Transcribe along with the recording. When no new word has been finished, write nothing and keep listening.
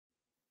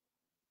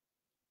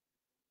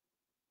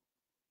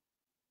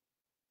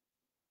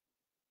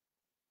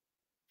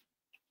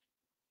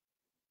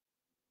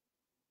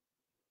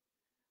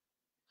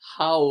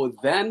How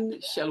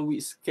then shall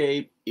we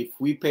escape if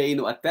we pay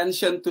no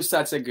attention to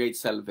such a great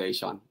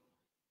salvation?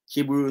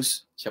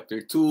 Hebrews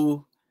chapter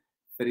 2,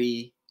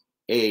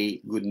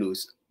 3a, Good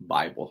News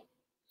Bible.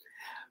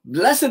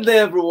 Blessed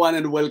day everyone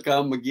and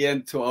welcome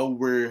again to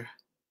our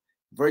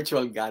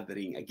virtual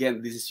gathering.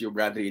 Again, this is your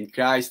brother in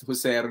Christ,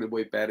 Jose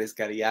Ronnie Perez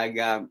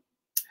Cariaga,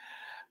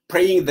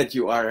 praying that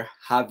you are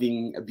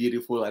having a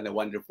beautiful and a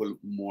wonderful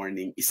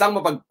morning. Isang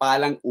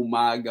mapagpalang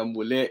umaga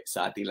muli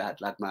sa ating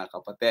lahat-lahat mga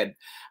kapatid.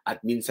 At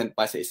minsan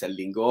pa sa isang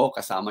linggo,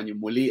 kasama niyo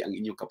muli ang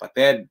inyong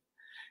kapatid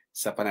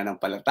sa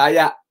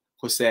pananampalataya,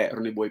 Jose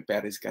Ronnie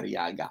Perez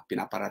Cariaga.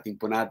 Pinaparating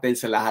po natin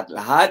sa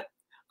lahat-lahat,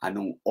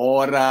 anong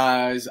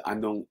oras,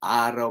 anong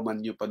araw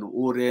man niyo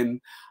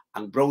panuurin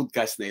ang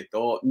broadcast na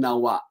ito,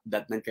 nawa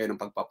datnan kayo ng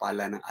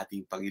pagpapala ng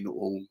ating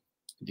Panginoong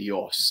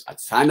Diyos.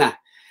 At sana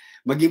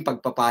maging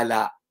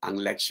pagpapala ang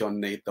leksyon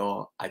na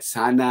ito at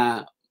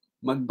sana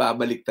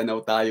magbabalik tanaw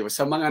tayo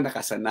sa mga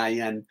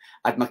nakasanayan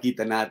at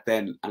makita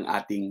natin ang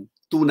ating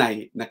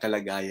tunay na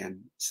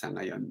kalagayan sa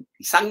ngayon.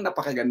 Isang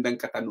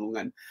napakagandang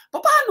katanungan,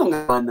 paano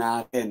nga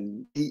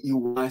natin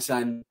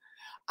iiwasan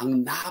ang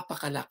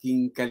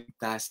napakalaking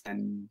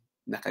kaligtasan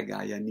na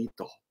kagaya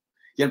nito?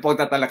 Yan po ang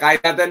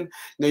tatalakay natin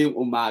ngayong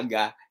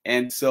umaga.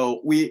 And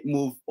so we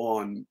move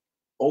on.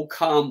 O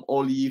come,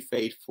 all ye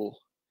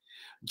faithful,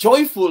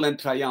 joyful and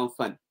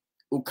triumphant,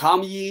 O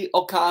come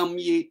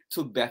ye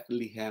to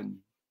Bethlehem.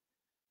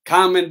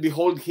 Come and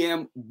behold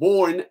him,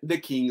 born the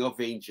King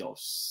of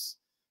angels.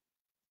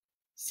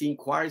 Sing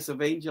choirs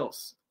of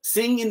angels.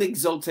 Sing in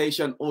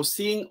exaltation, O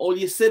sing all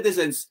ye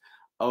citizens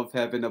of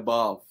heaven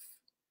above.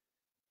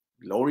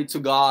 Glory to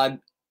God,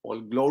 all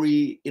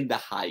glory in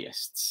the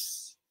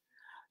highest.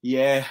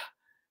 Yeah,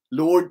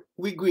 Lord,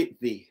 we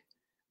greet thee.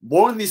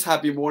 Born this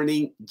happy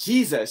morning,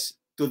 Jesus,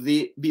 to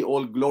thee be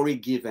all glory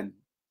given.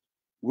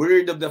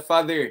 Word of the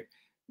Father,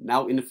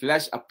 now in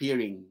flesh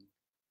appearing.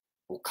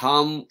 O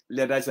come,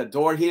 let us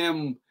adore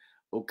him.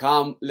 O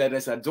come, let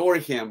us adore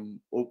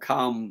him. O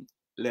come,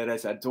 let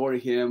us adore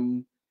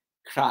him,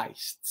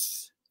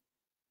 Christ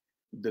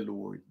the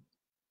Lord.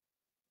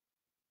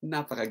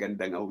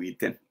 Napakagandang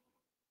awitin.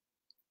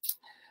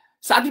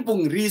 Sa ating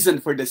pong reason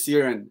for the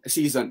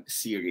season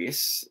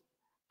series,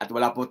 at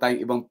wala po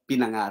tayong ibang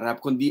pinangarap,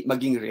 kundi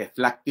maging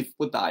reflective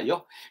po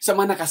tayo sa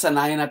mga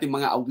nakasanayan natin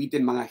mga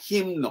awitin, mga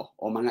hymno,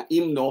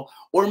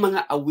 or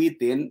mga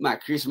awitin,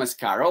 mga Christmas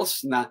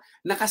carols na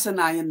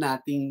nakasanayan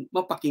nating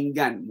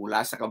mapakinggan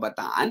mula sa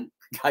kabataan,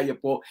 gaya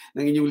po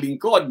ng inyong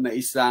lingkod na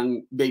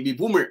isang baby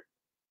boomer.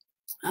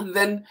 And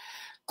then,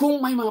 kung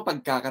may mga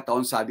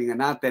pagkakataon, sabi nga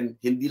natin,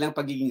 hindi lang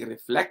pagiging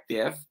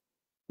reflective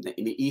na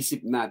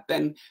iniisip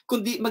natin,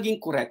 kundi maging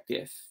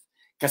corrective.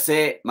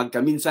 Kasi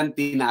magkaminsan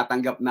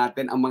tinatanggap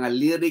natin ang mga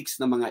lyrics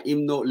ng mga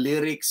hymno,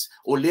 lyrics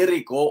o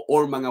liriko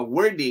or mga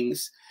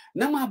wordings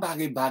ng mga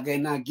bagay-bagay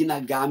na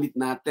ginagamit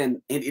natin.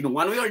 And in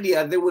one way or the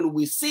other, when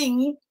we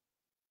sing,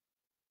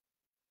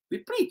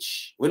 we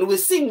preach. When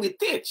we sing, we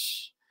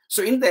teach.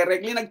 So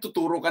indirectly,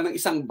 nagtuturo ka ng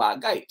isang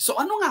bagay.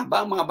 So ano nga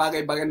ba ang mga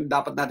bagay-bagay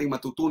na dapat nating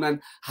matutunan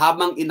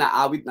habang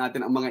inaawit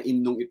natin ang mga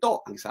hymnong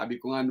ito? Ang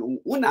sabi ko nga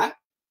noong una,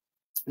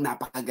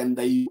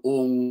 napakaganda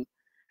yung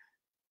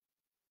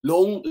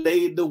long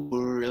lay the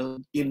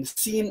world in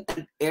sin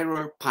and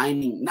error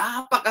pining.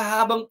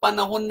 Napakahabang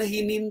panahon na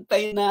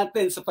hinintay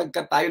natin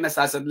sapagkat tayo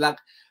nasasadlak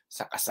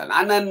sa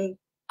kasalanan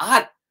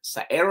at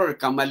sa error,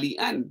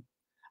 kamalian,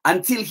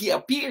 until He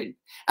appeared.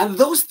 And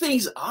those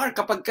things are,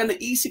 kapag ka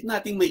naisip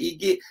natin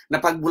maigi,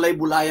 na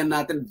pagbulay-bulayan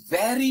natin,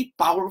 very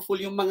powerful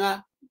yung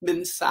mga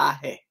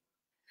mensahe.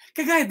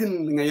 Kagaya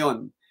din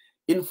ngayon,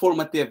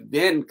 informative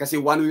din kasi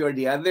one way or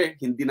the other,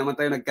 hindi naman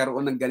tayo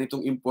nagkaroon ng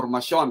ganitong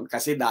impormasyon.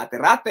 Kasi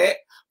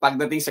dati-rate,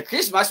 pagdating sa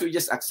Christmas, we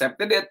just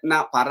accepted it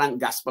na parang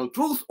gospel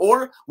truth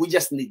or we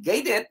just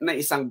negate it na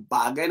isang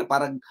bagay na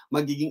parang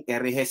magiging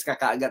erehes ka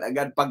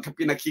kaagad-agad pag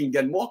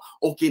pinakinggan mo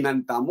o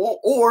kinanta mo.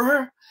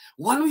 Or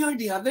one way or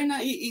the other,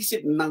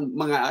 naiisip ng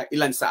mga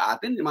ilan sa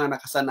atin, yung mga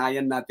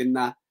nakasanayan natin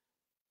na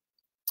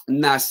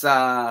nasa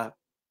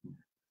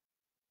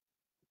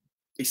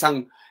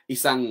isang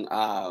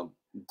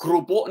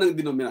grupo ng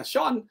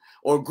denominasyon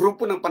o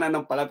grupo ng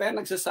pananampalataya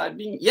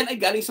nagsasabing yan ay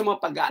galing sa mga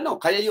pagano.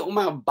 Kaya yung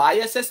mga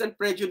biases and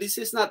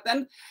prejudices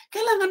natin,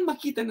 kailangan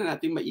makita na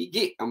natin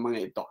maigi ang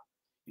mga ito.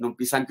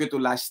 Inumpisan ko ito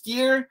last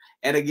year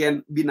and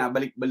again,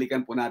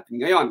 binabalik-balikan po natin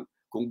ngayon.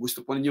 Kung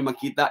gusto po ninyo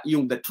makita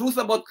yung The Truth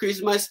About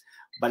Christmas,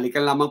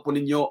 balikan lamang po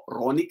ninyo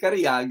Ronnie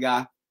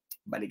Cariaga,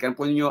 balikan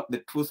po ninyo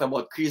The Truth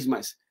About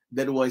Christmas.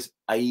 That was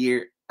a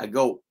year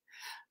ago.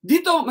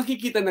 Dito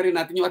makikita na rin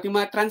natin yung ating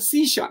mga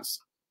transitions.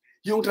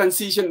 Yung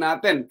transition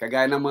natin,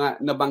 kagaya ng mga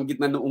nabanggit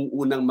na noong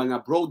unang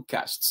mga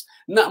broadcasts,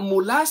 na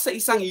mula sa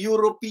isang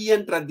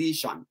European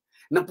tradition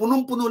na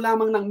punong-puno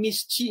lamang ng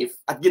mischief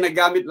at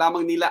ginagamit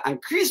lamang nila ang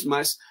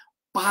Christmas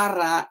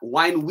para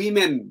wine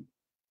women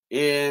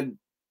and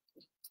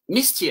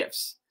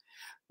mischiefs.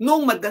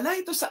 Nung madala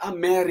ito sa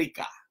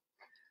Amerika,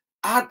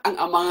 at ang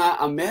mga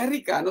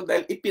Amerikano,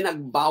 dahil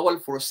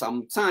ipinagbawal for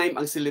some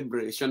time ang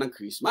celebration ng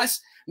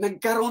Christmas,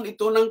 nagkaroon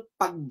ito ng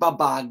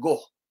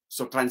pagbabago.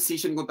 So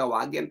transition kung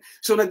tawagin.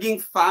 So naging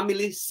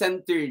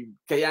family-centered.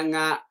 Kaya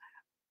nga,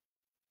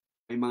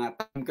 may mga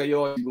time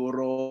kayo,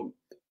 siguro,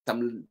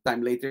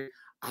 time later,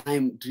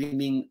 I'm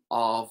dreaming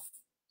of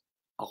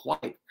a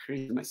white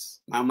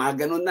Christmas.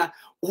 Mga ganun na.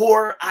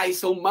 Or I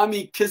saw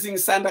mommy kissing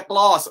Santa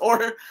Claus.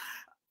 Or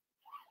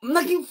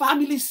naging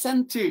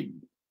family-centered.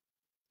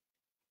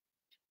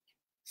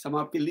 Sa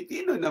mga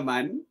Pilipino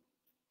naman,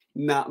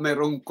 na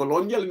mayroong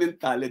colonial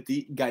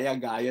mentality,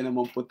 gaya-gaya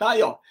naman po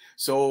tayo.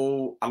 So,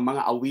 ang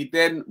mga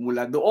awitin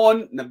mula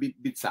doon,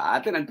 nabitbit sa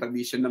atin ang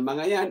tradition ng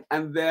mga yan,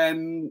 and then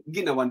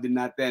ginawan din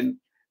natin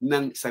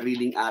ng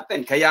sariling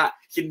atin. Kaya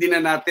hindi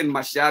na natin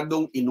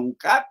masyadong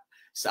inungkat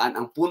saan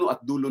ang puno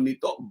at dulo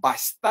nito,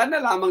 basta na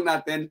lamang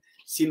natin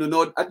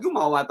sinunod at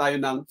gumawa tayo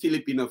ng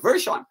Filipino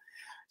version.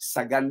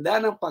 Sa ganda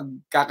ng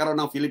pagkakaroon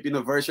ng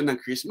Filipino version ng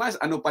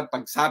Christmas, ano pa,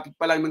 pagsapit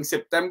pa lang ng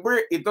September,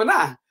 ito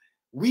na.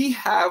 We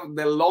have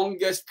the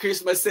longest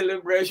Christmas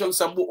celebration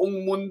sa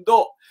buong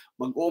mundo.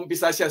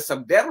 Mag-uumpisa siya sa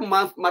Bear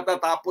Month,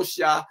 matatapos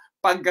siya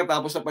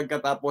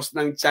pagkatapos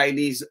ng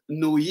Chinese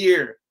New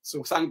Year.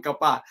 So saan ka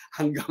pa?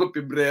 Hanggang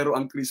Pebrero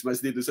ang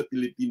Christmas dito sa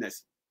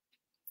Pilipinas.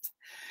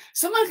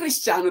 Sa mga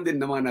Kristiyano din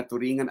na mga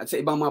naturingan at sa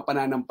ibang mga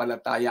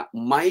pananampalataya,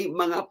 may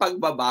mga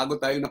pagbabago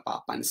tayong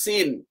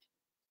napapansin.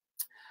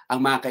 Ang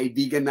mga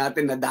kaibigan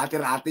natin na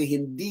dati-rati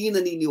hindi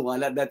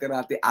naniniwala,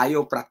 dati-rati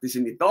ayaw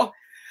practicein ito,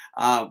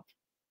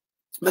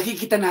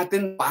 makikita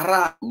natin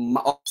para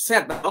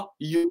ma-offset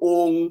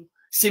yung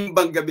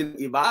simbang gabi ng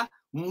iba,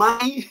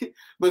 may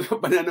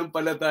mga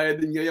pananampalataya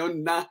din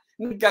ngayon na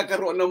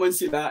nagkakaroon naman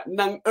sila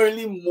ng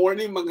early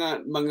morning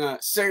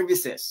mga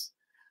services.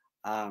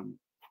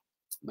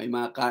 May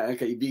mga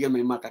kaibigan,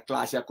 may mga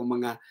kaklase akong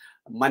mga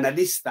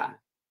manalista,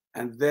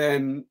 and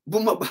then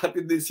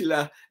bumabati din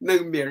sila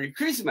ng Merry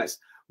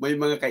Christmas. May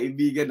mga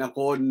kaibigan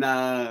ako na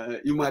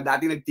yung mga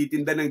dati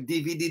nagtitinda ng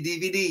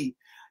DVD.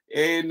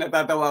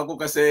 Natatawa ko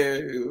kasi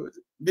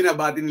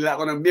binabati nila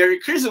ako ng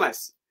Merry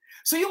Christmas.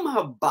 So yung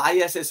mga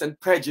biases and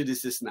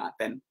prejudices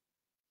natin,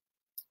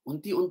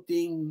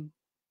 unti-unting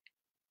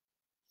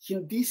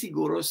hindi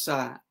siguro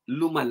sa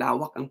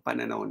lumalawak ang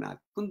pananaw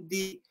natin,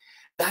 kundi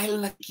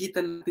dahil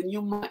nakikita natin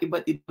yung mga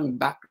iba't ibang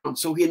background.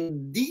 So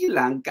hindi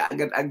lang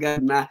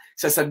kaagad-agad na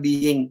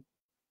sasabihin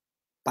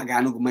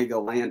pagano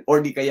gumagawa yan,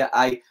 or di kaya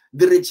ay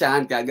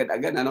diretsahan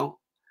kaagad-agad,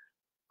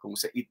 kung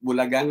sa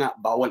Itbulaga nga,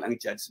 bawal ang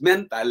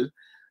judgmental.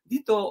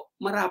 Dito,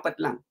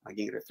 marapat lang.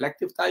 Maging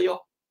reflective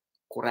tayo,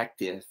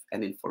 corrective,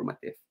 and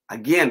informative.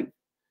 Again,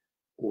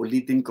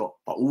 uulitin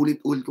ko,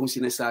 paulit-ulit kong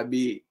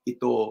sinasabi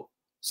ito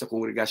sa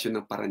kongregasyon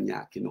ng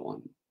Parañaque noon.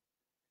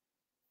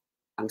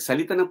 Ang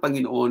salita ng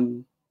Panginoon,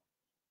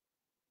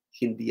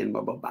 hindi yan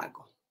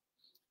mababago.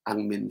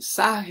 Ang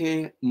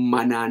mensahe,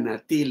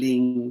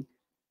 mananatiling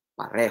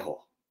pareho.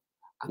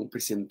 Ang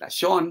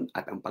presentasyon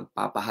at ang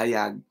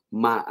pagpapahayag,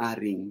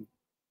 maaring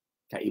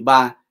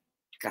kaiba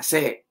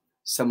kasi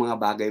sa mga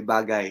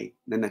bagay-bagay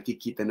na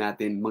nakikita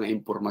natin, mga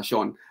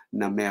impormasyon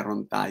na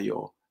meron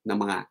tayo na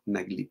mga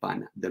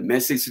naglipana. The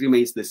message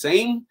remains the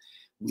same.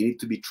 We need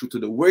to be true to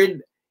the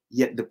word,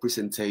 yet the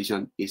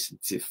presentation is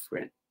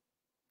different.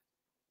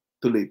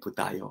 Tuloy po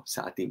tayo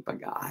sa ating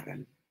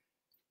pag-aaral.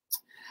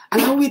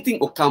 Ang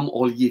awiting O Come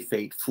All Ye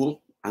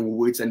Faithful, ang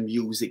words and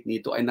music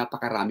nito ay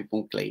napakarami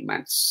pong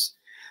claimants.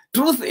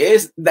 Truth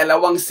is, 2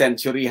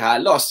 century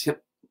halos.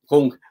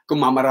 Kung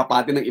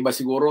mamarapatin ng iba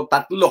siguro,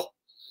 3.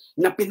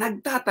 Na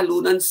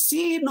pinagtatalunan,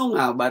 sino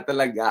nga ba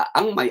talaga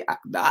ang may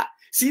akda?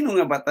 Sino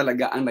nga ba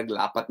talaga ang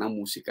naglapat ng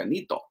musika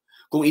nito?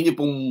 Kung inyo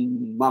pong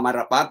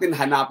mamarapatin,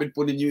 hanapin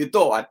po ninyo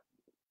ito at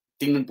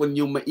tingnan po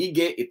ninyo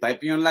maigi,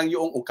 i-type nyo lang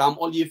yung O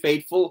Come All Ye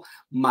Faithful.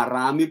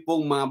 Marami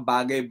pong mga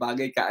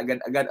bagay-bagay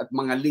kaagad-agad at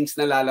mga links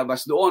na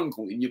lalabas doon.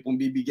 Kung inyo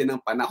pong bibigyan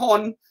ng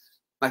panahon,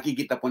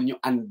 makikita po ninyo,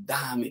 ang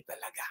dami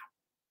talaga.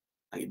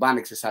 Ang iba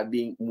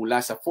nagsasabing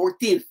mula sa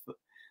 14th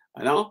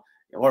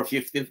or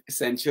 15th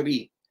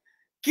century.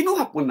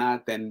 Kinuha po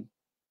natin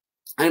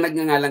ang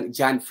nagngangalang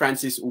John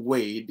Francis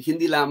Wade,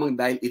 hindi lamang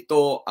dahil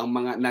ito ang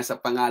mga nasa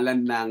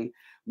pangalan ng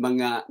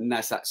mga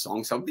nasa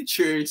Songs of the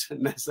Church,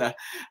 nasa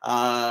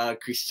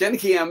Christian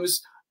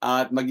hymns,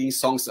 at maging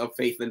Songs of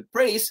Faith and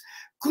Praise,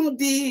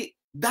 kundi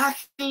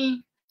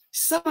dahil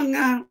sa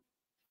mga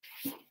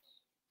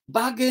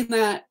bagay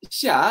na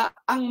siya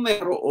ang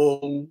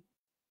mayroong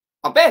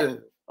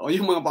papel, o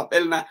yung mga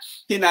papel na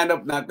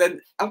hinanap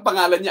natin, ang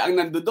pangalan niya ang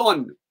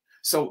nandoon.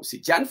 So, si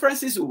John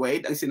Francis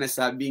Wade ang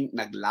sinasabing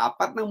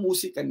naglapat ng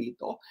musika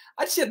nito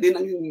at siya din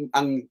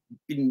ang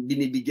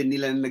binibigyan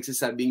nila ng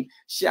nagsasabing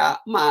siya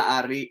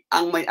maaari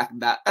ang may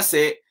akda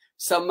kasi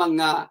sa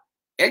mga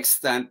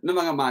extant na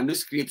mga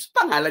manuscripts,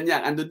 pangalan niya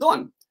ang ando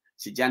doon.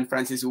 Si John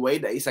Francis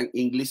Wade ay isang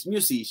English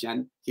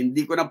musician.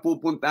 Hindi ko na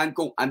pupuntahan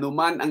kung ano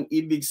man ang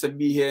ibig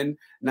sabihin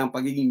ng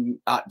pagiging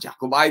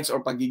Jacobites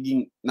or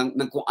pagiging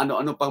ng kung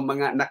ano-ano pang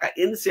mga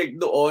naka-insert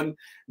doon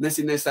na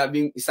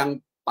sinasabing isang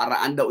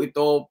paraan daw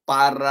ito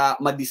para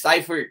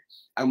ma-decipher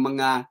ang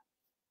mga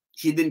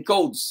hidden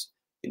codes.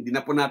 Hindi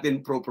na po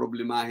natin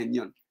problemahin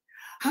yon.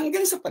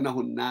 Hanggang sa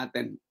panahon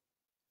natin,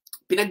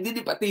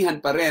 pinagdidipatihan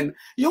pa rin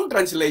yung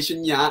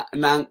translation niya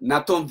ng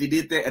natum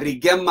vidite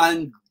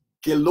rigeman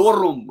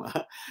gelorum.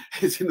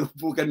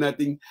 Sinubukan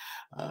nating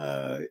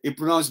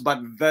i-pronounce,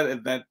 but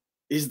that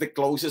is the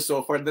closest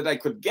so far that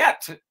I could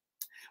get.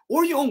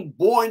 Or yung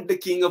born the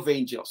King of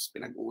Angels.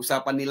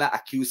 Pinag-uusapan nila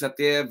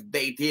accusative,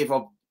 dative,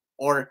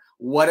 or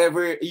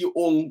whatever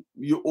yung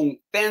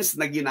tense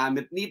na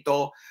ginamit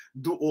nito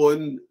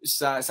doon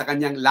sa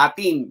kanyang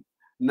Latin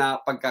na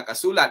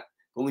pagkakasulat.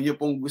 Kung inyo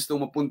pong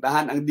gustong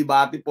mapuntahan ang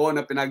debate po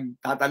na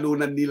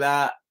pinagtatalunan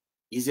nila,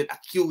 is it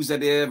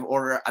accusative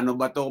or ano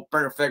ba to,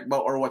 perfect ba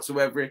or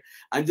whatsoever,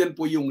 andyan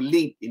po yung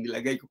link.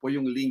 Inilagay ko po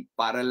yung link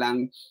para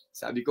lang,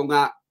 sabi ko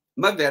nga,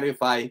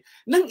 ma-verify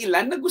ng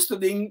ilan na gusto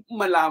ding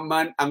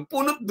malaman ang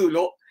punot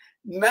dulo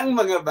ng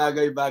mga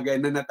bagay-bagay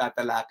na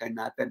natatalakay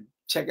natin.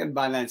 Check and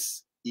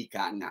balance,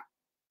 ika nga.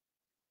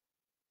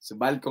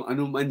 Subalit kung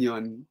ano man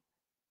yon,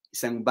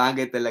 isang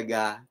bagay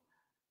talaga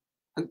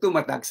ang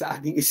tumatak sa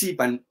aking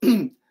isipan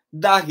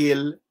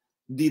dahil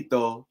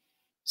dito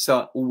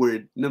sa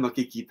word na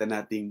makikita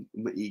nating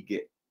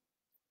maigi.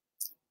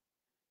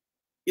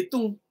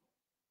 Itong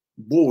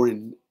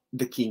born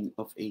the King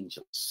of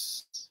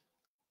Angels.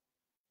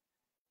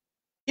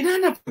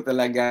 Hinanap ko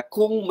talaga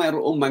kung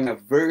mayroong mga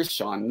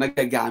version na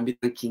gagamit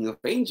ng King of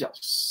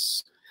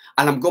Angels.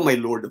 Alam ko may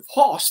Lord of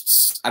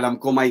Hosts. Alam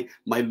ko may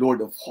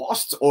Lord of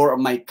Hosts or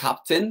may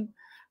Captain.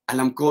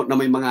 Alam ko na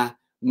may mga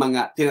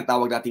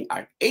tinatawag nating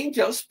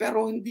archangels,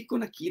 pero hindi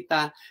ko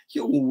nakita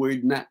yung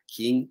word na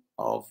King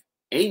of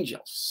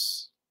Angels.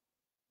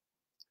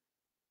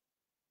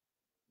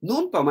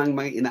 Noon pa man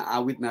mga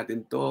inaawit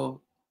natin to,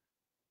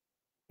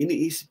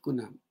 iniisip ko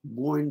na,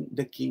 born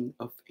the King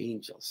of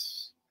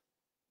Angels.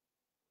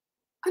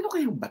 Ano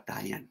kayang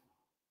batayan?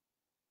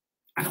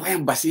 Ano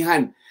kayang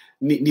basihan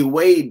ni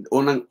Wade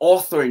o ng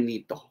author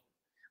nito?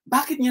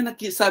 Bakit niya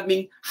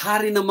nakisabing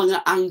hari ng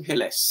mga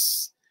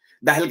angheles?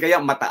 Dahil kaya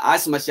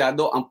mataas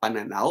masyado ang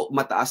pananaw,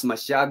 mataas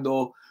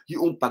masyado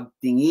yung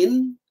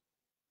pagtingin,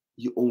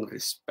 yung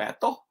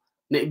respeto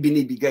na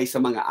ibinibigay sa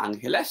mga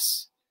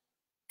angheles.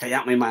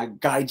 Kaya may mga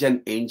guardian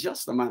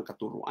angels na mga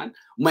katuruan,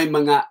 may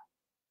mga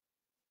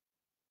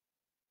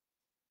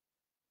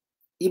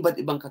iba't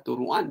ibang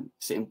katuruan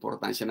sa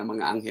importansya ng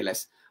mga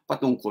angheles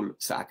patungkol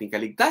sa ating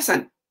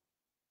kaligtasan.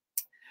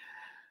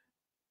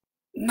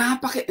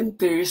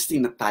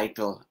 Napaka-interesting na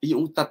title,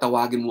 yung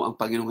tatawagin mo ang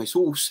Panginoong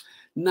Jesus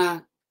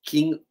na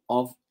King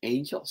of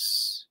Angels.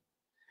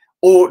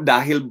 O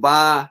dahil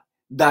ba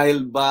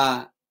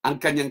ang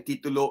kanyang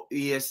titulo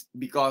is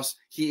because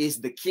he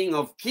is the King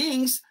of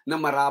Kings, na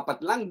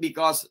marapat lang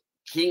because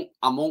King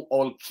among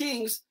all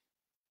kings,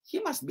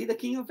 he must be the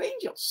King of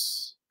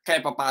Angels. Kaya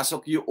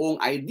papasok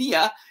yung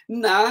idea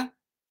na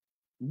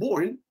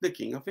born the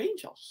King of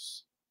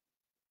Angels.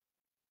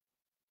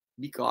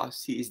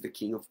 Because he is the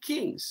King of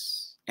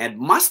Kings and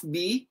must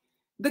be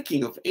the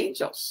King of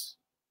Angels.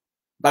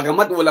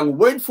 Bagamat walang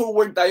word for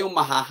word tayong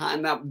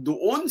mahahanap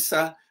doon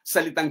sa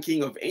salitang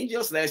King of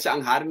Angels dahil siya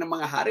ang hari ng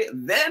mga hari,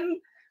 then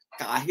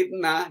kahit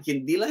na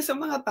hindi lang sa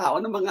mga tao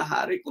ng mga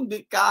hari,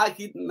 kundi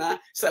kahit na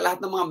sa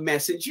lahat ng mga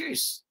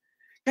messengers.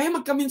 Kaya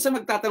magkaminsan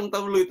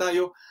magtatanong-tuloy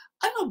tayo,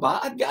 ano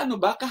ba at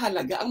gaano ba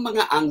kahalaga ang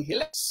mga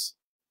angheles?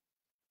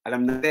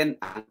 Alam natin,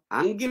 ang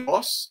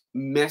angelos,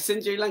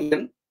 messenger lang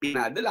yan,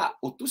 pinadala,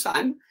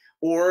 utusan,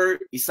 or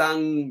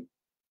isang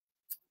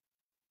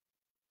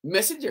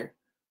messenger,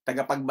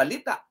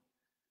 tagapagbalita.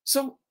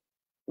 So,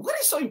 what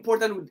is so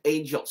important with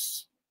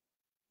angels?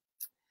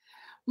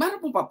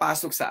 Meron pong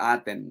papasok sa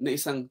atin na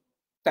isang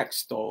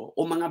teksto o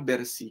mga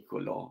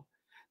bersikulo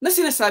na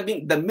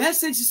sinasabing, the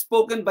message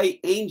spoken by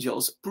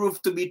angels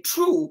proved to be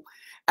true,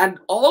 and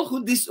all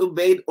who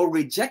disobeyed or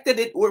rejected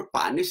it were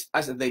punished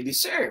as they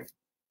deserved.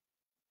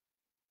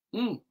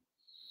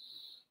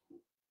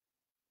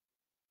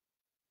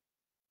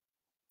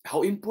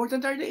 How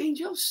important are the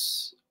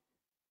angels?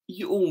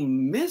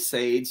 Yung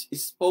message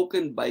is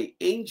spoken by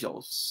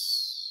angels.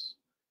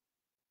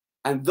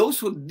 And those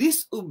who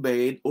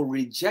disobeyed or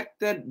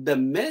rejected the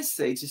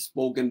message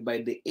spoken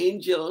by the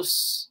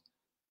angels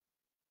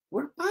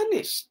were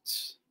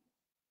punished.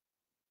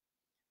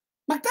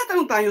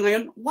 Magtatanong tayo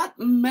ngayon, what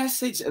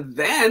message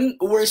then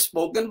were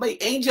spoken by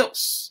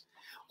angels?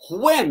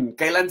 When?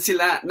 Kailan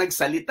sila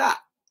nagsalita?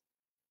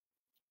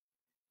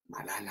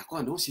 Maalala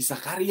ko, si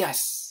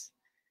Zacarias.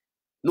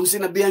 Nung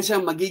sinabihan siya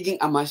magiging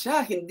ama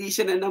siya, hindi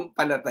siya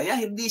nanampalataya,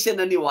 hindi siya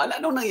naniwala.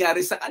 Anong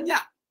nangyari sa kanya?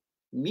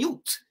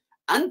 Mute.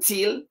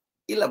 Until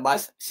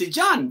ilabas si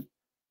John.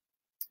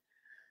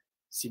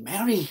 Si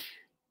Mary.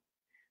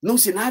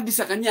 Nung sinabi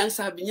sa kanya, ang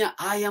sabi niya,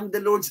 I am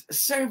the Lord's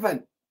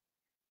servant.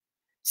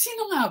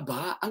 Sino nga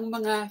ba ang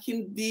mga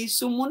hindi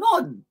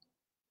sumunod?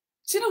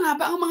 Sino nga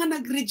ba ang mga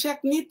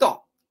nag-reject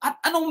nito? At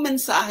anong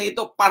mensahe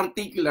ito?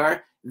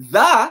 Particular,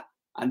 the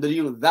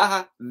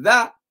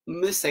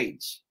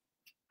message.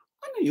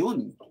 Ano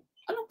yun?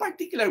 Anong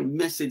particular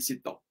message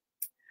ito?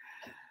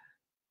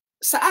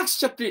 Sa Acts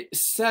chapter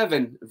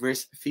 7,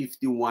 verse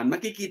 51,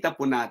 makikita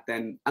po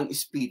natin ang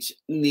speech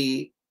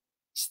ni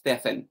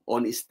Stephen o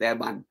ni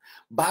Esteban.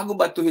 Bago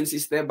batuhin si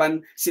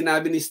Esteban,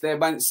 sinabi ni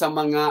Esteban sa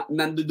mga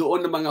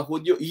nandoon ng mga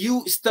Hudyo,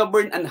 you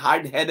stubborn and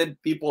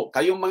hard-headed people.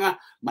 Kayong mga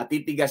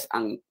matitigas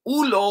ang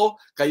ulo,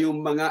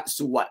 kayong mga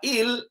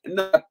suwail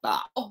na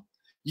tao.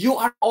 You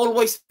are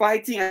always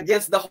fighting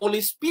against the Holy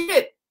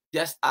Spirit,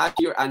 just as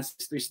your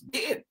ancestors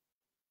did.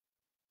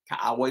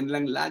 Kaaway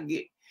lang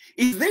lagi.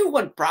 Is there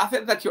one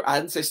prophet that your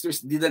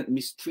ancestors didn't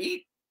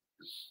mistreat?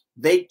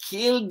 They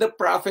killed the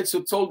prophets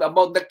who told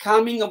about the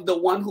coming of the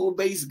one who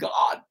obeys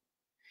God.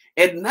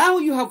 And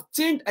now you have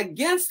turned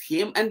against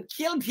him and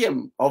killed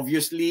him.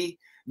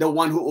 Obviously, the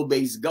one who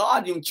obeys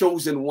God, yung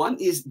chosen one,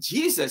 is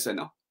Jesus.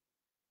 Ano?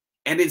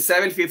 And in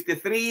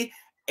 753,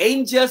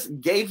 angels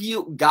gave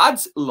you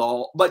God's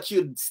law, but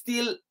you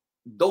still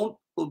don't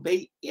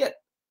obey it.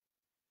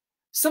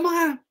 Sa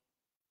mga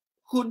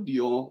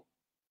Hudyo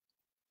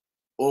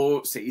o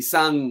sa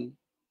isang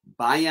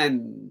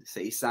bayan, sa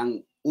isang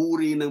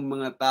uri ng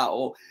mga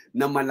tao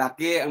na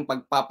malaki ang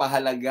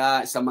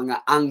pagpapahalaga sa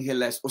mga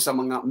angheles o sa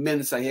mga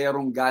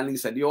mensaherong galing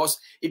sa Diyos,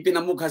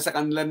 ipinamukha sa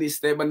kanila ni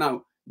Esteban na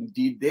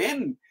hindi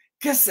din.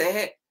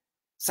 Kasi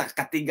sa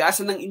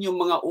katigasan ng inyong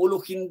mga ulo,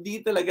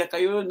 hindi talaga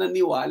kayo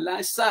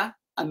naniwala sa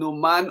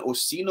anuman o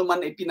sino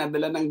man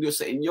ipinadala ng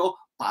Diyos sa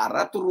inyo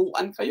para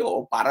turuan kayo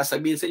o para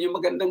sabihin sa inyo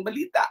magandang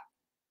balita.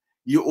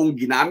 Yung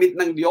ginamit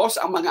ng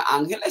Diyos ang mga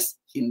angheles,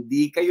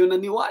 hindi kayo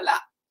naniwala.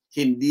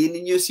 Hindi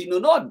ninyo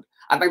sinunod.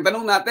 At ang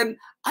tanong natin,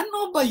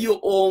 ano ba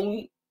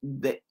yung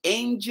the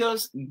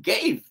angels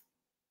gave?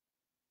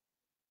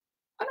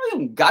 Ano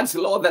yung God's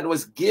law that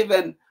was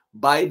given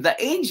by the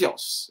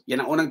angels?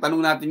 Yan ang unang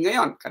tanong natin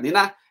ngayon.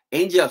 Kanina,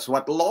 angels,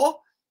 what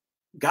law?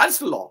 God's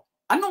law.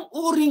 Anong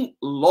uring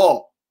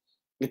law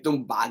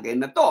itong bagay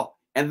na to?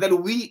 And then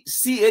we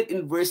see it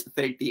in verse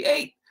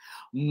 38.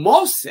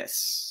 Moses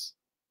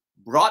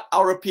brought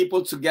our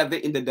people together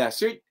in the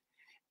desert,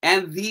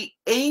 and the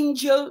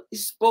angel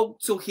spoke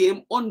to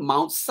him on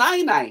Mount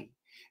Sinai.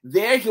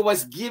 There he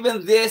was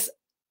given this,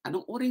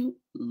 anong uring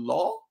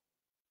law?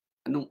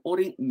 Anong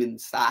uring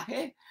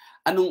mensahe?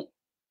 Anong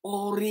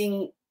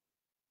uring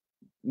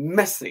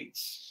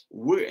message?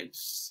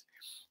 Words.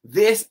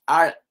 These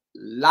are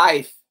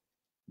life-giving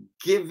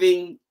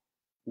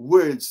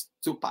words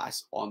to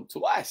pass on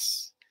to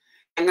us.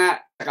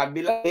 Nga, sa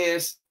kabila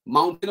is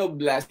mountain of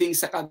blessing,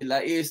 sa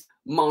kabila is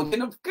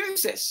mountain of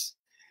curses.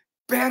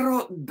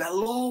 Pero the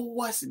law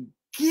was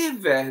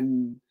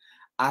given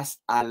as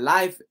a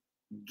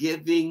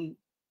life-giving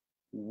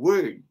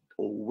word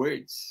or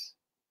words.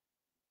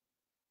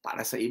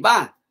 Para sa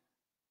iba,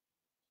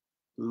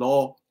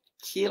 law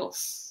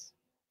kills.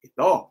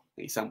 Ito,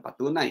 isang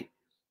patunay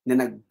na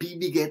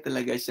nagbibigay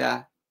talaga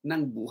siya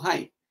ng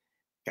buhay.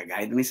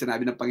 Kagaya din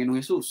sinabi ng Panginoong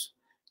Jesus,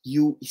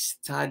 you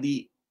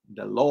study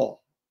the law.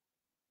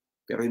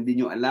 Pero hindi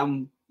nyo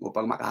alam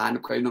upang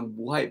makahanap kayo ng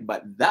buhay.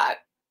 But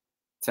that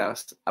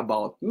tells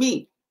about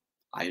me.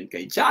 Ayon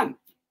kay John.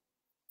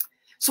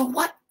 So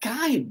what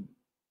kind?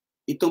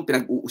 Itong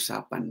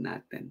pinag-uusapan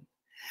natin.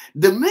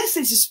 The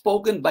message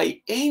spoken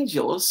by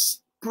angels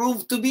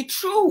proved to be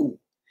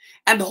true.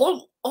 And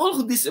all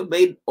who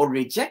disobeyed or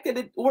rejected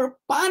it were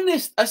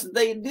punished as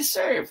they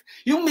deserve.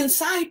 Yung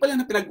mensahe pala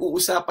na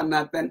pinag-uusapan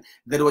natin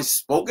that was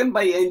spoken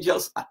by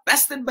angels,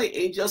 attested by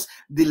angels,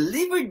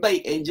 delivered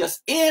by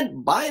angels, and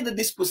by the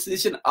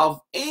disposition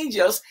of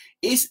angels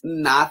is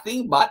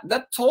nothing but the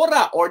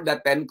Torah or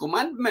the Ten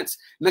Commandments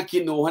na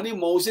kinuha ni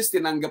Moses,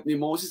 tinanggap ni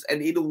Moses,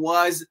 and it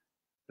was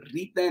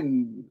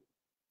written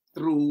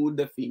through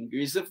the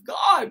fingers of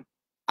God.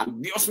 Ang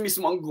Diyos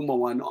mismo ang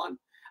gumawa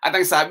noon. At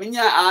ang sabi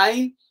niya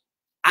ay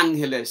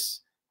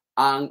angheles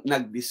ang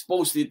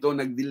nag-dispose nito,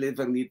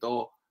 nag-deliver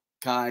nito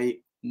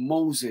kay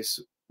Moses.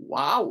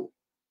 Wow!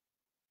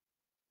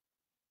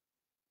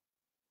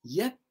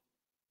 Yet,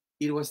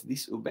 it was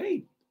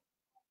disobeyed.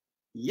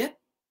 Yet,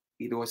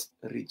 it was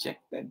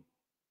rejected.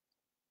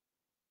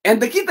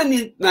 And nakita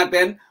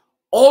natin,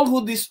 all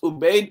who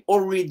disobeyed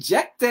or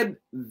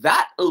rejected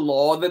that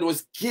law that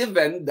was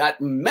given, that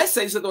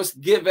message that was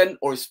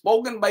given or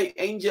spoken by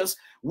angels,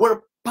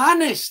 were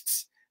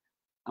punished.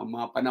 Ang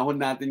mga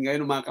panahon natin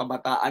ngayon, mga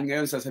kabataan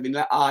ngayon, sasabihin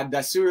nila,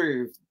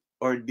 deserved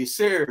or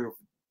deserved.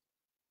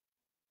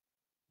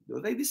 Do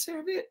they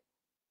deserve it?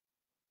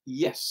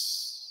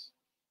 Yes.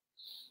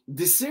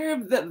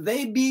 Deserve that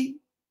they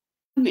be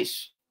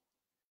punished.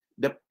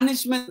 The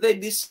punishment they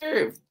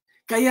deserved.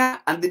 Kaya,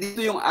 andito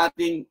yung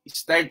ating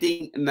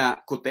starting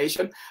na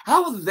quotation.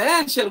 How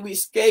then shall we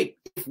escape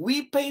if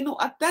we pay no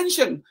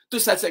attention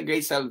to such a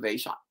great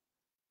salvation?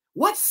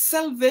 What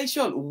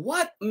salvation?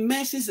 What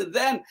message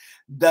then?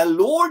 The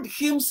Lord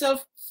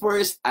himself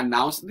first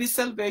announced this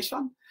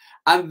salvation,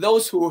 and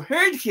those who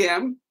heard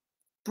him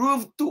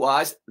proved to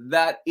us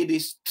that it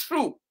is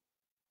true.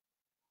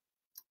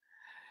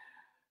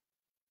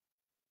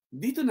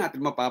 Dito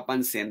natin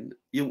mapapansin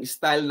yung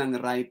style ng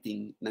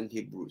writing ng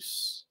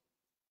Hebrews.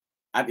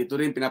 At ito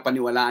rin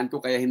pinapaniwalaan ko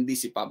kaya hindi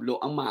si Pablo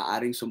ang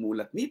maaaring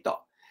sumulat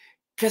nito.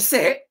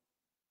 Kasi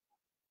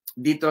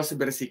dito sa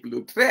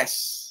versikulo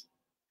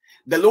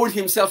 3, the Lord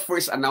himself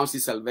first announced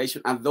his salvation,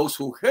 and those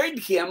who heard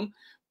him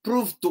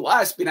prove to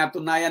us,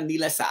 pinatunayan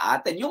nila sa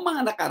atin, yung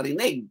mga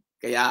nakarinig.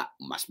 Kaya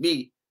must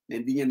be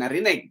na hindi niya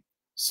narinig.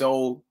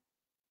 So,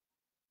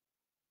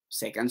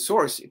 second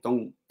source,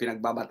 itong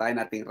pinagbabatayan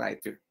nating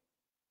writer.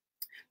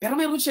 Pero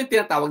meron siyang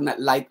tinatawag na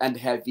light and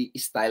heavy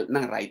style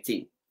ng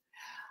writing.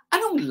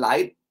 Anong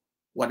light?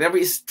 Whatever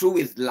is true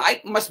with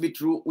light must be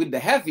true with the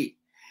heavy.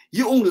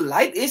 Yung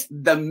light is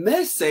the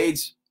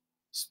message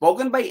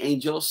spoken by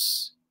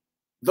angels.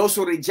 Those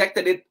who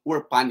rejected it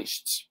were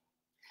punished.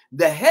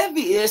 The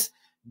heavy is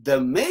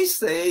the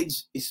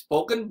message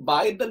spoken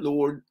by the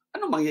Lord.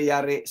 Ano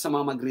mangyayari sa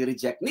mga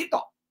magre-reject nito?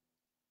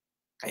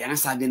 Kaya nga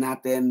sabi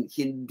natin,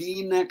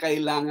 hindi na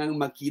kailangang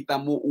makita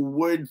mo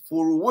word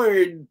for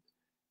word.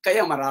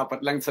 Kaya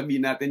marapat lang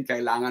sabihin natin,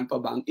 kailangan pa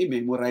bang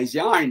i-memorize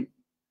yarn?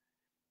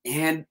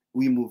 And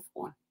we move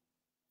on.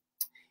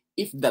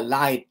 If the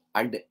light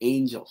are the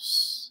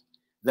angels,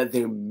 that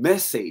their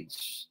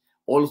message,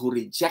 all who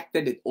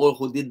rejected it, all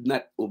who did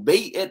not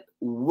obey it,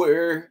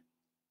 were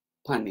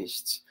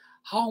punished.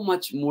 How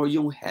much more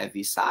yung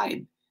heavy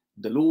side?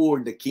 The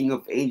Lord, the King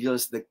of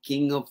angels, the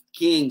King of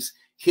kings,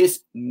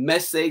 His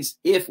message,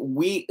 if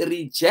we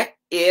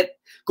reject it,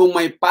 kung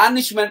may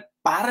punishment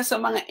para sa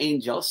mga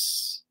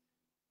angels,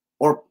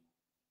 or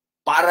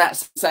para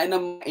sa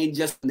mga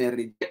angels na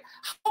reject,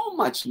 how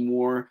much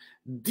more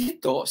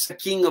dito sa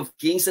King of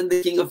kings and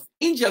the King of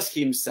angels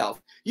himself,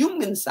 yung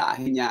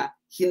mensahe niya,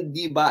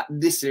 hindi ba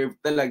deserve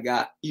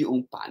talaga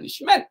yung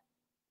punishment?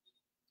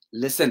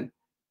 Listen,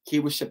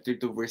 Hebrews chapter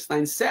 2 verse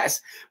 9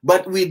 says,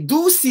 but we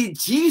do see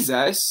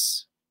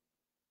Jesus,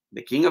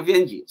 the King of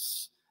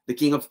angels, the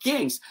King of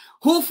kings,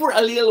 who for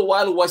a little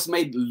while was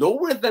made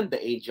lower than the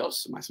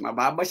angels, mas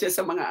mababa siya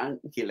sa mga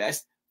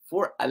angels,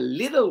 for a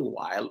little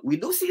while, we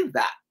do see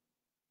that.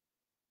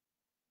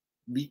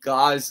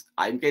 Because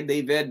I'm kay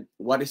David,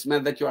 what is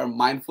meant that you are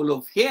mindful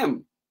of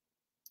him,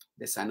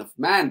 the Son of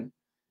Man,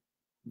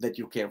 that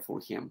you care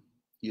for him.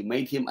 You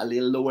made him a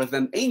little lower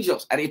than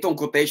angels. At itong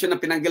quotation na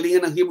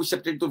pinanggalingan ng Hebrews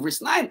chapter 2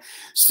 verse 9,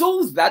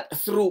 so that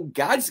through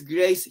God's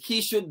grace, he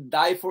should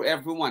die for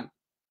everyone.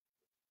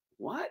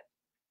 What?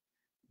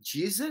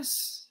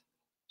 Jesus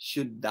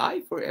should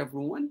die for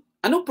everyone?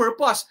 Anong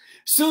purpose?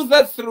 So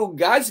that through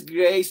God's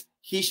grace,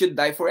 he should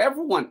die for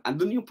everyone.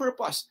 Andun yung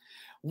purpose.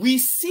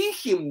 We see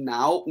him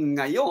now,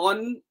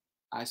 ngayon,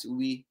 as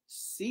we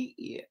see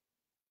it,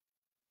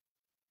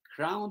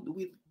 crowned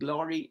with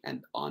glory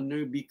and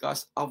honor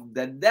because of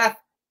the death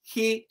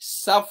he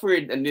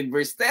suffered. And in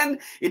verse 10,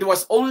 it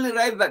was only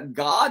right that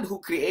God,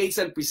 who creates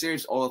and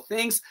preserves all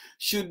things,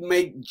 should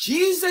make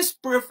Jesus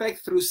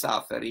perfect through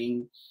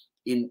suffering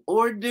in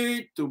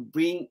order to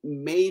bring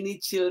many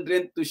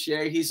children to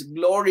share his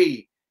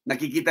glory.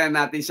 Nakikita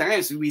natin siya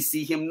ngayon. So we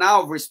see him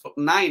now, verse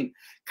 9,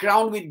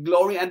 crowned with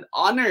glory and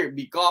honor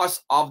because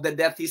of the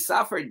death he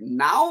suffered.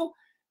 Now,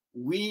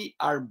 we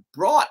are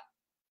brought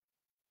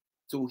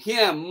to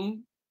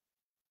him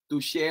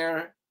to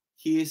share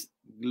his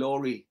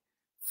glory.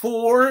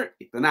 For,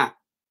 ito na,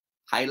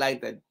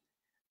 highlighted,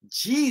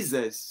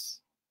 Jesus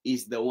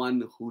is the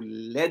one who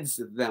leads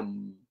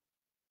them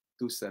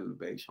to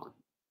salvation.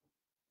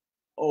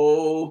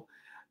 Oh,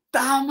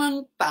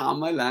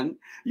 tamang-tama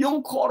lang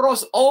yung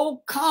chorus,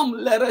 oh, come,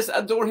 let us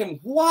adore him.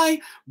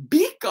 Why?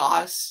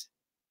 Because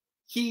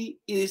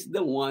he is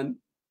the one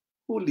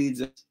who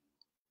leads us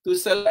to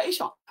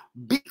salvation.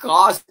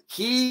 Because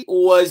he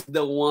was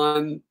the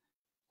one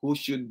who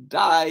should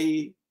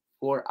die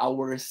for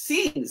our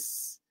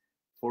sins,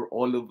 for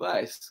all of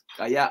us.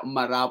 Kaya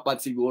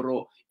marapat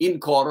siguro in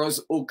chorus,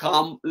 oh,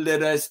 come,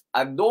 let us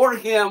adore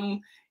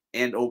him,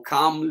 and oh,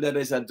 come, let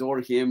us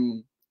adore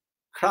him,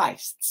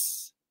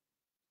 Christ's.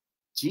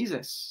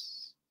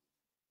 Jesus,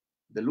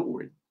 the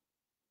Lord,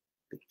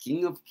 the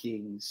King of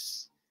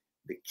kings,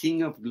 the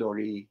King of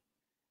glory,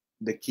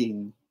 the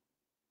King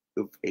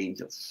of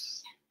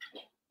angels.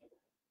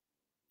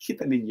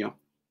 Kita ninyo,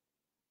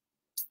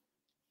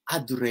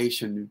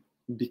 adoration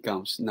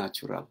becomes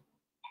natural.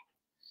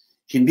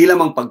 Hindi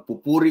lamang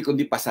pagpupuri,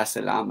 kundi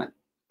pasasalamat,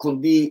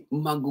 kundi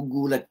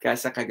magugulat ka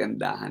sa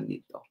kagandahan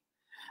nito.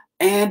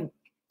 And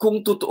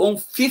kung totoong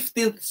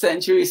 15th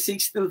century,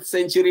 16th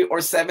century,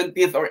 or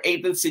 17th or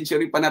 18th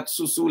century pa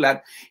nasusulat,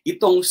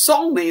 itong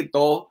song na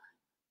ito,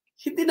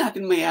 hindi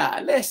natin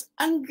mayaalis.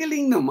 Ang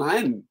galing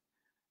naman.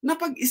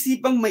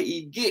 Napag-isipang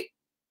maigi.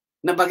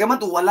 Na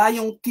bagamat wala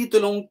yung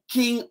titulong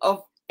King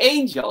of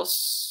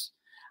Angels,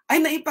 ay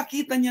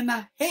naipakita niya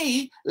na,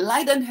 hey,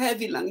 light and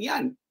heavy lang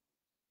yan.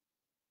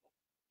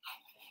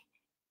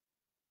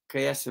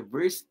 Kaya sa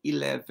verse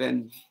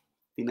 11,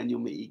 tingnan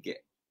niyo maigi.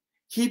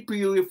 He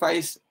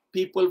purifies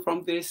people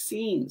from their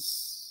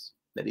sins.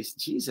 That is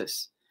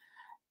Jesus.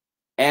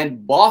 And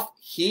both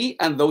he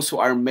and those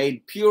who are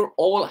made pure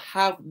all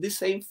have the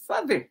same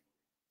Father.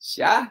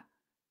 Siya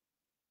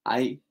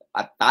ay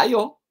at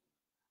tayo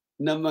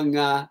na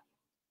mga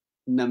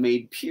na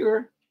made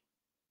pure.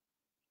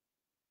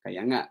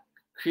 Kaya nga,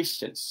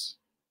 Christians.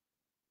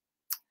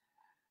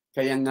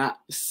 Kaya nga,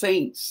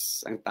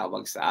 saints ang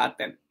tawag sa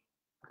atin.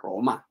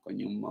 Roma, kung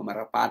yung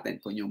mamarapatin,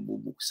 kung yung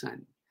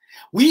bubuksan.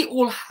 We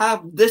all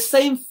have the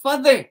same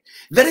Father.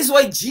 That is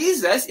why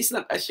Jesus is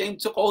not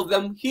ashamed to call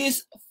them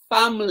His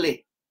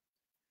family.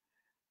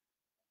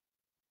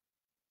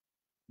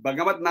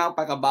 Bagamat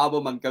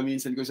napakababo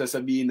magkaminsan kung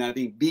sasabihin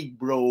natin big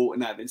bro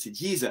natin si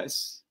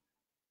Jesus,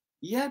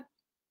 yet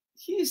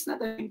He is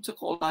not ashamed to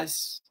call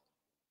us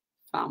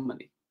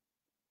family.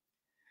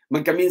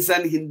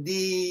 Magkaminsan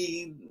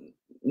hindi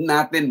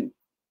natin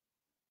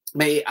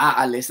may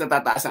aalis,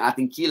 natataas ang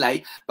ating kilay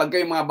pag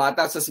kayong mga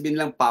bata sasabihin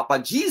lang Papa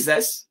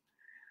Jesus,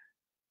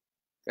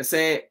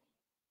 kasi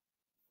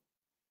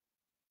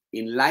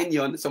in line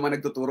yon sa mga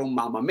nagtuturong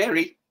Mama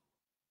Mary,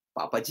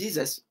 Papa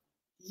Jesus.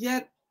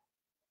 Yet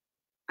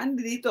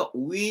andito,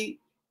 we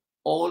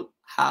all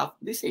have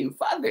the same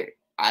Father.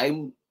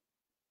 I'm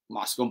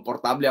mas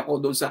komportable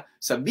ako doon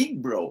sa big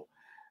bro.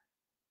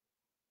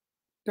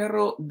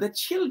 Pero the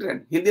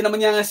children, hindi naman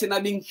niya nga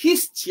sinabing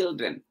His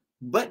children,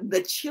 but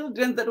the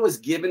children that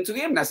was given to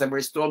Him. Nasa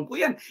verse 12 po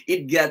yan.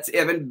 It gets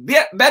even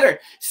better.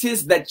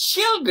 Since the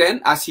children,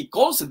 as He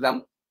calls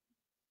them,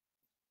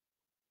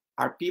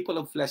 are people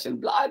of flesh and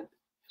blood,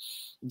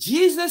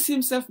 Jesus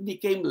Himself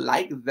became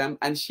like them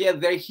and shared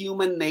their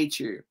human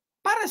nature.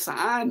 Para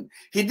saan?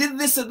 He did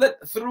this so that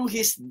through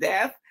His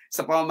death,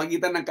 sa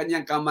pamamagitan ng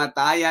kanyang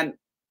kamatayan,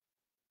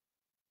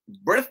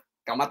 birth,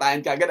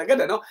 kamatayan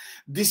kaagad-agad, ano?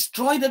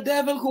 Destroy the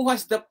devil who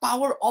has the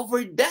power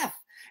over death.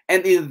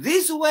 And in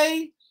this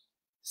way,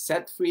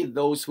 set free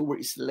those who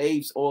were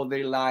slaves all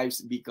their lives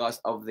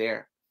because of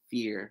their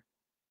fear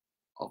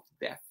of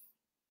death.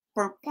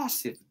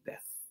 Purposive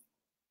death.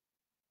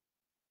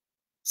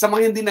 Sa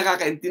mga hindi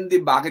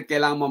nakakaintindi bakit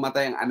kailangan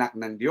mamatay ang anak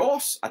ng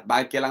Diyos at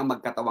bakit kailangan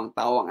magkatawang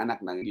tao ang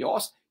anak ng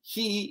Diyos,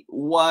 He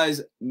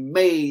was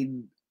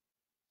made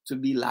to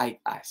be like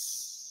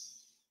us.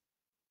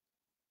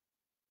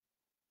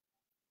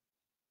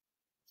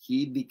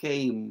 He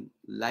became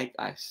like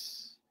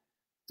us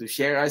to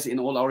share us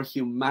in all our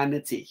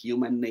humanity,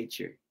 human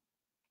nature.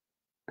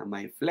 Na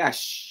may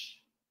flesh,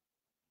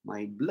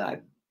 may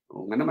blood.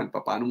 O nga naman,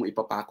 paano mo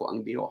ipapako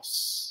ang Diyos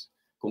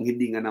kung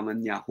hindi nga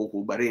naman niya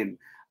huhubarin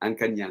ang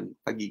kanyang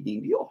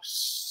pagiging Diyos.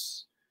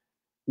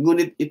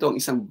 Ngunit ito ang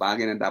isang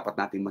bagay na dapat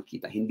natin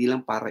makita, hindi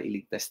lang para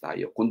iligtas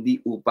tayo, kundi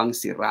upang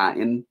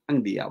sirain ang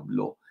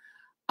diablo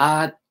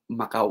at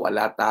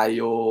makawala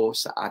tayo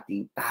sa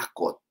ating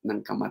takot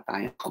ng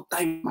kamatayan. Takot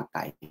tayong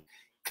mamatay.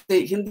 Kasi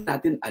hindi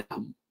natin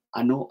alam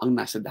ano ang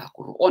nasa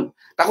dako roon.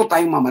 Takot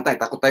tayong mamatay,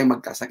 takot tayong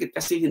magkasakit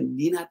kasi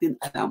hindi natin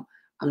alam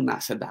ang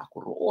nasa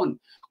dako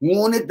roon.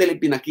 Ngunit dahil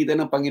pinakita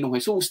ng Panginoong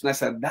Jesus,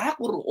 nasa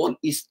dako roon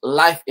is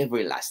life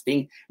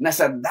everlasting.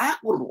 Nasa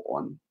dako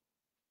roon,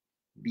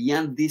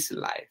 beyond this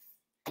life,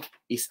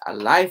 is a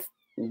life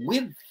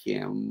with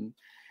Him.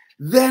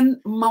 Then,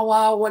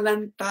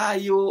 mawawalan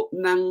tayo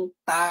ng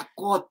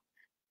takot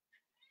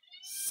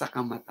sa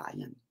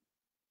kamatayan.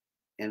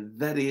 And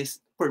that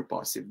is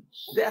purposive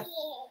death.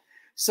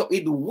 So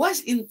it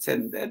was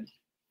intended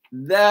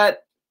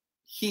that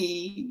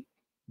He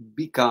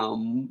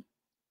become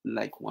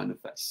like one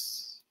of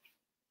us.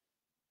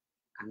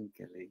 Ang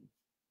galing.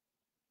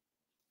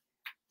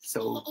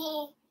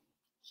 So,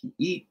 He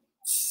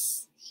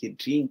eats, He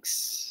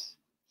drinks,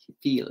 He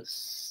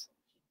feels,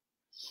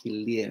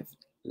 He lived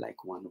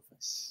like one of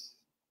us.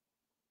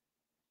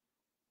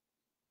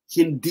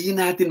 Hindi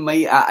natin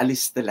may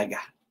aalis talaga.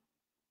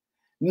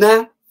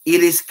 Na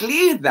it is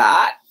clear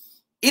that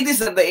it is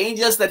not the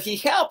angels that He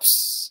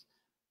helps.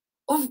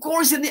 Of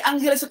course, hindi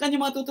anghel sa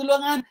kanyang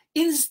matutulungan.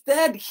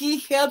 Instead, He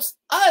helps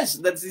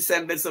us, the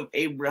descendants of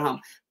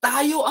Abraham.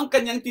 Tayo ang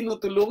kanyang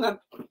tinutulungan.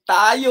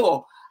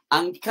 Tayo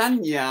ang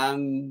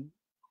kanyang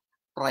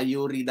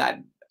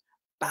prioridad.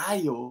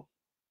 Tayo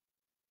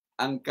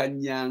ang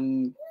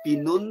kanyang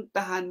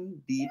pinuntahan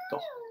dito.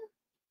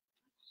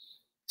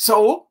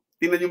 So,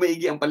 tingnan niyo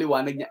maigi ang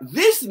paliwanag niya.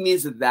 This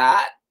means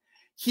that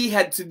He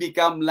had to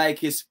become like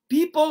His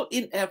people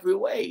in every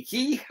way.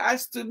 He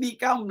has to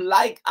become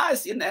like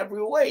us in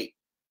every way.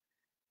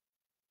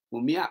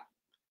 Umiyak,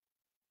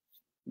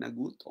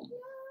 nagutom,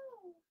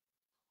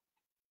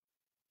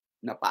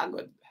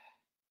 napagod,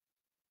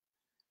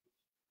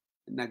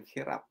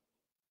 naghirap.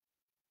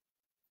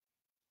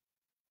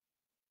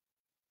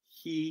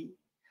 He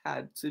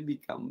had to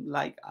become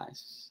like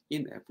us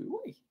in every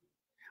way.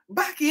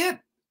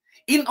 Bakit?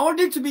 In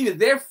order to be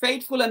their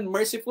faithful and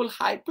merciful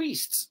high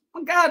priests.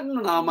 Magkano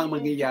naman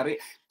mangyayari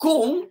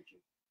kung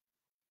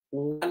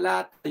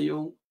wala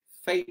tayong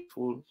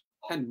faithful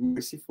and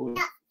merciful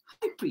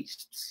high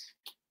priests?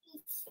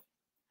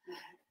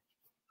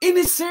 In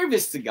His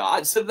service to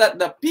God so that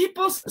the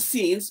people's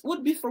sins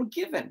would be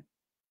forgiven.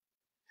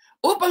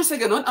 Upang sa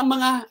ganon, ang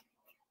mga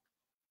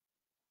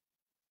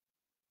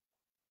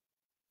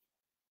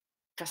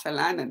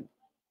kasalanan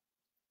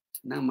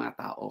ng mga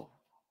tao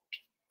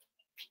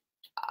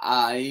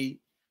ay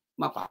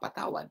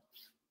mapapatawad.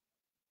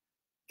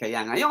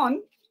 Kaya ngayon,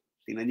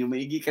 tingnan niyo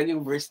maigi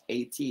kanyang verse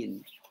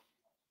 18.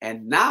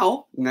 And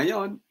now,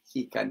 ngayon,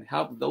 He can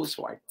help those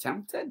who are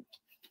tempted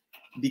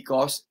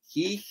because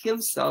He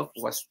Himself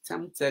was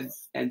tempted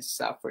and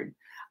suffered.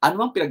 Ano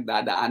mang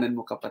pinagdadaanan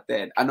mo,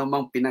 kapatid, ano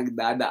mang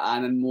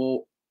pinagdadaanan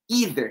mo,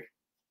 either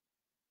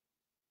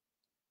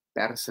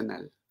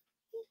personal,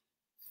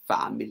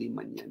 family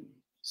man yan,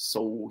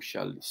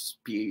 social,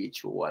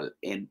 spiritual,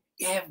 and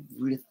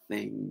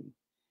everything,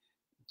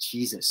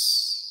 Jesus,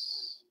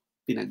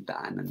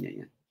 pinagdaanan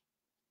niya yan.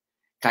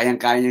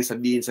 Kayang-kaya niyang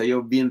sabihin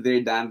sa'yo, been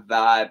there, done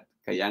that.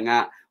 Kaya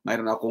nga,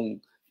 mayroon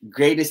akong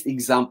greatest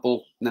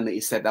example na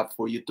na-set up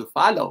for you to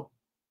follow.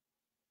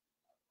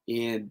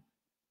 And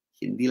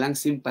hindi lang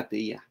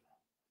simpatiya,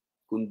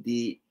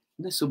 kundi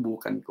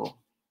nasubukan ko.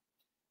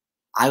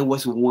 I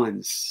was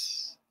once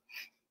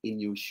in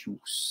your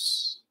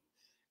shoes.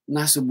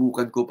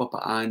 Nasubukan ko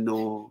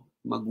papaano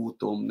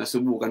magutom,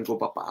 nasubukan ko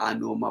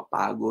papaano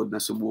mapagod,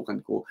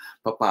 nasubukan ko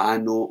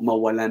papaano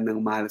mawalan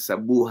ng mahal sa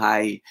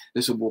buhay,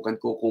 nasubukan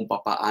ko kung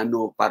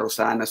papaano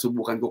parusahan,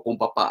 nasubukan ko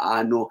kung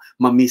papaano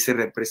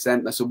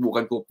ma-misrepresent,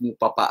 nasubukan ko kung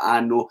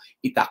papaano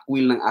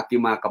itakwil ng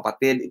aking mga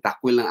kapatid,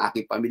 itakwil ng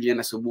aking pamilya,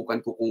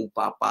 nasubukan ko kung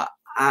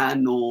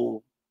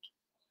papaano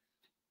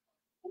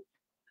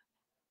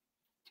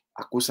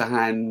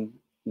akusahan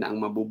na ang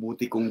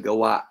mabubuti kong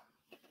gawa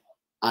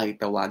ay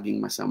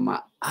tawaging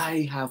masama.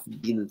 I have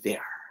been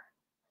there.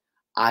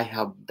 I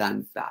have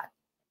done that.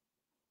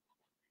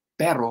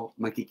 Pero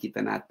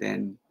makikita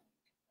natin,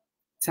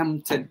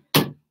 tempted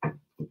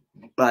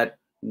but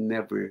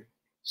never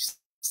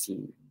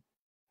seen.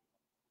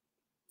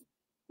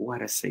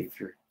 What a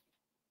Savior.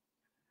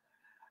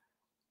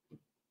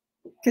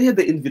 Kaya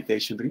the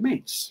invitation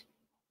remains.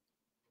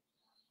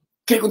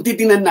 Kaya kung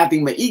titingnan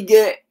natin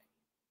maigi,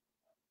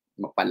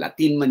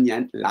 mapa-Latin man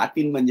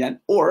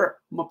yan, or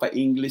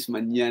mapa-English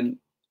man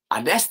yan,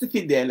 adeste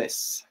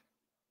fideles.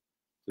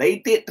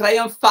 Laiti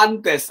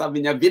triumphantes, sabi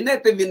niya,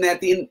 vinete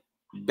in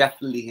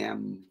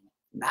Bethlehem.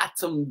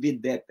 Natsum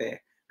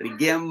videte,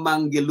 rigem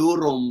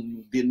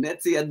mangelurum,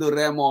 vinete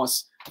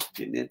adoremos,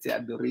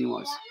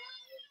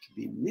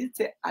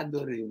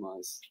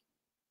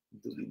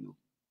 Divino.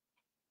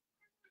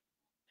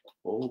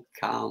 Oh,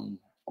 come,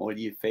 all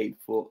ye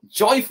faithful,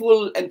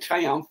 joyful and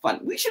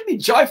triumphant. We should be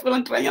joyful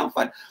and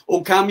triumphant.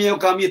 Oh, come ye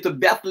to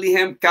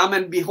Bethlehem, come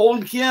and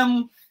behold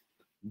him,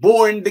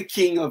 born the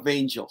King of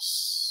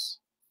angels.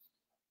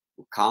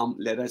 Oh, come,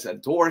 let us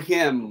adore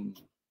him,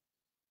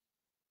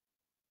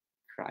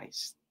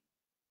 Christ,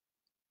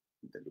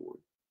 the Lord.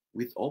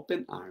 With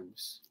open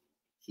arms,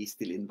 he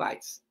still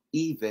invites.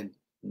 Even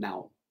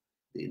now,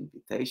 the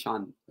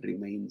invitation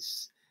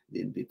remains.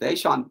 The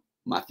invitation,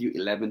 Matthew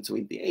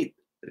 11:28.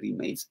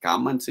 Remains.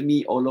 Come unto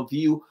me, all of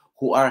you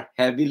who are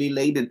heavily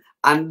laden.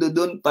 Ando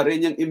doon pa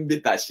rin yung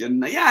invitation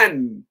na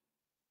yan.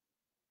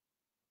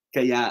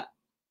 Kaya,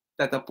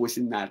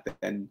 tatapusin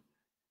natin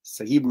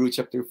sa Hebrew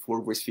chapter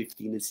 4, verse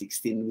 15 and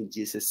 16, when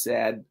Jesus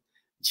said,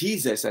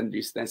 Jesus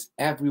understands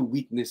every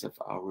weakness of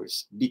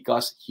ours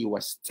because he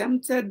was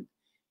tempted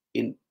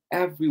in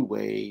every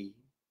way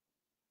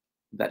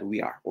that we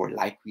are, or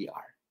like we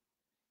are.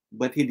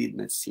 But he did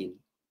not sin.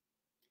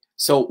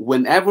 So,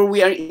 whenever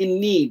we are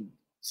in need,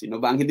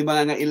 sino ba ang hindi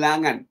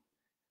mangangailangan?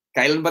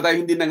 Kailan ba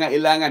tayo hindi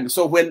nangailangan?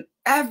 So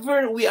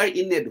whenever we are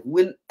in need,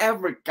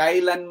 whenever,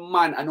 kailan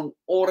man, anong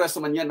oras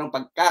man yan, anong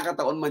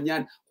pagkakataon man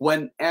yan,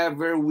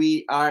 whenever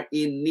we are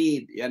in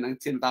need, yan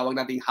ang sinatawag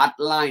nating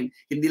hotline.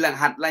 Hindi lang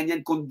hotline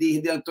yan, kundi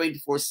hindi lang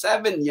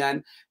 24/7 yan,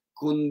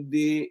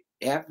 kundi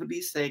every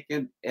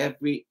second,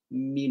 every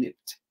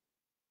minute.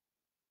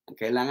 Ang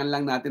kailangan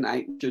lang natin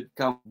ay should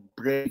come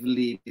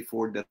bravely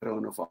before the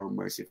throne of our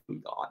merciful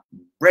God.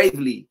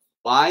 Bravely.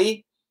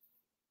 Why?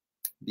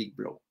 Big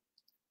bro.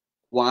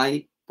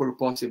 Why?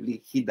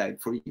 Purposefully, he died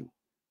for you.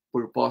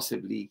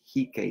 Purposefully,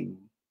 he came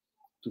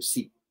to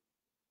seek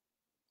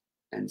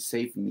and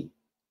save me.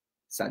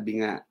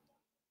 Sabi nga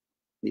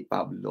ni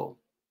Pablo,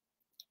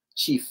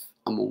 chief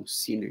among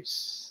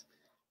sinners.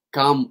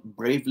 Come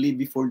bravely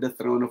before the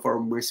throne of our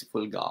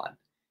merciful God.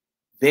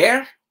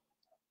 There,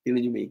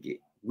 tingnan niyo maigi,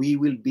 we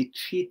will be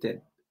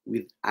treated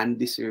with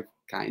undeserved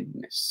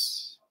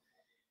kindness.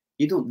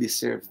 You don't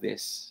deserve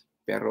this,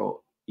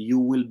 pero you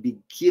will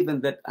be given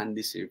that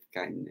undeserved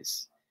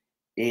kindness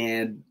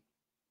and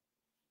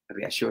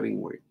reassuring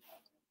word.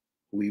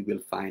 We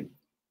will find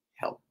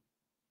help.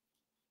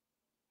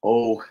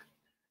 Oh,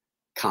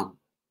 come.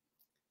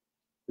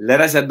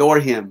 Let us adore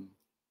him,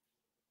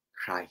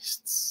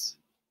 Christ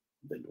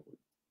the Lord.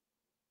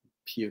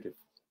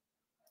 Beautiful.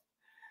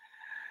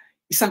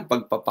 Isang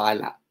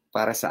pagpapala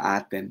para sa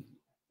atin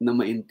na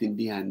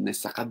maintindihan na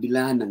sa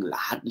kabila ng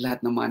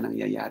lahat-lahat ng mga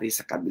nangyayari,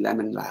 sa kabila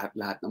ng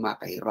lahat-lahat ng mga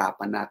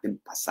kahirapan natin,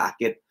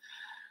 pasakit,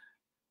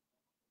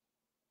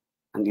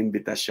 ang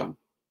imbitasyon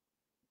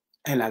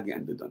ay lagi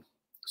ando doon.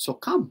 So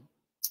come,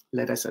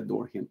 let us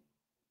adore him.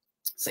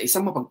 Sa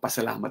isang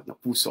mapagpasalamat na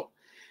puso,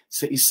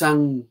 sa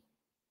isang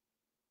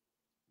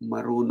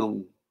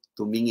marunong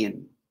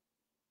tumingin,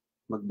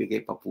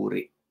 magbigay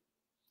papuri,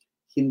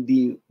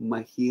 hindi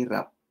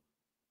mahirap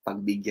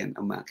pagbigyan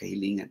ang mga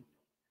kahilingan.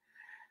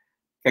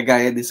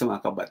 Kagaya din sa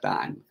mga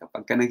kabataan,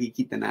 kapag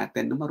nakikita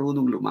natin na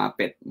marunong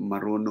lumapit,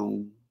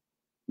 marunong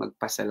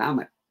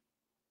magpasalamat,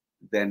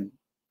 then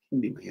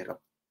hindi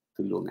mahirap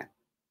tulungan.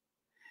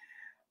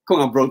 kung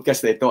ang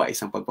broadcast na ito ay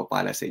isang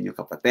pagpapala sa inyo,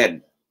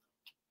 kapatid,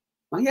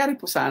 mangyari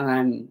po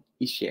sanang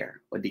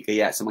i-share. O di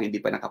kaya sa mga hindi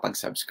pa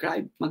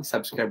nakapag-subscribe,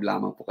 mag-subscribe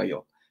lamang po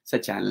kayo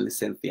sa channel ni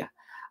Cynthia.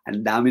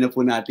 Ang dami na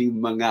po nating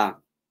mga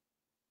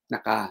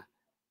naka-upload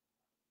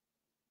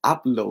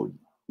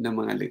ng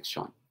mga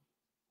leksyon.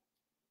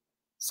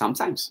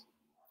 Sometimes,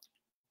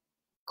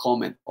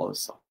 comment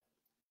also.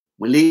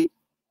 Muli,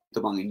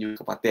 ito ang inyong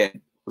kapatid,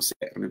 Jose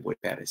Ronnie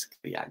Perez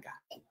Cariaga.